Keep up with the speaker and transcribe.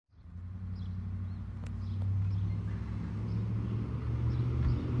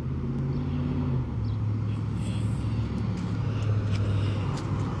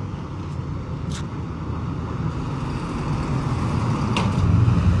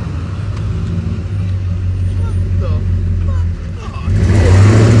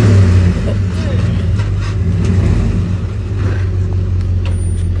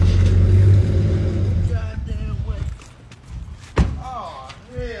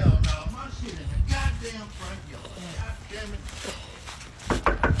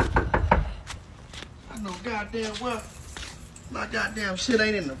goddamn well. My goddamn shit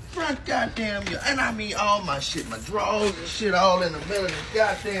ain't in the front goddamn, and I mean all my shit, my drawers and shit all in the middle of the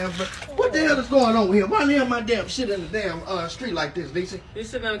goddamn. What the hell is going on here? Why the hell my damn shit in the damn street like this, Lisa? You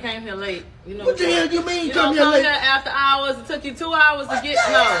should have came here late. You know what the hell you mean? You come don't here late? Here after hours. It took you 2 hours to get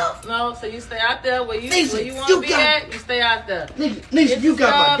no. So you stay out there where you want to be at. You stay out there. Nisha, you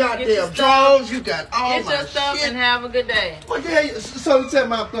got my goddamn drawers. You got all my shit. Get your stuff and have a good day. What the hell? So tell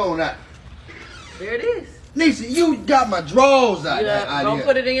me I'm throwing out. There it is. Nisha, you got my drawers out there. Don't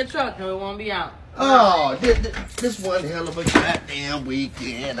put it in your truck and it won't be out. Oh, this one hell of a goddamn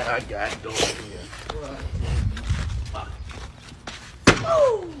weekend I got doing here.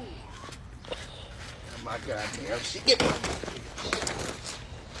 Oh, my goddamn shit. Get my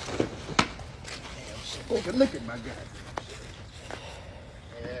damn shit. Look at my goddamn shit.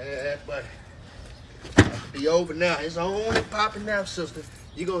 Yeah, but it'll be over now. It's only popping now, sister.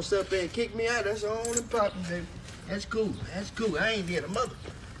 You gonna sit up there and kick me out? That's only popping, baby. That's cool. That's cool. I ain't did a mother.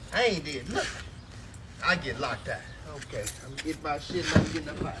 I ain't did nothing. I get locked out. Okay, I'm gonna get my shit and I'm getting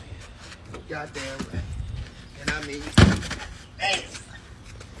up out of here. Goddamn right. And I mean, hey.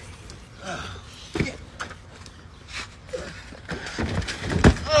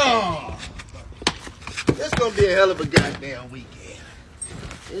 Oh, this gonna be a hell of a goddamn weekend.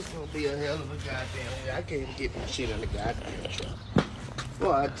 It's gonna be a hell of a goddamn weekend. I can't even get my shit in the goddamn truck.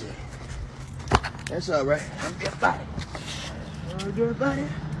 Boy, I tell you. That's all right. I'm getting by it. You wanna do it, buddy?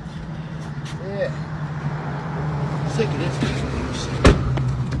 Yeah. Sick of this.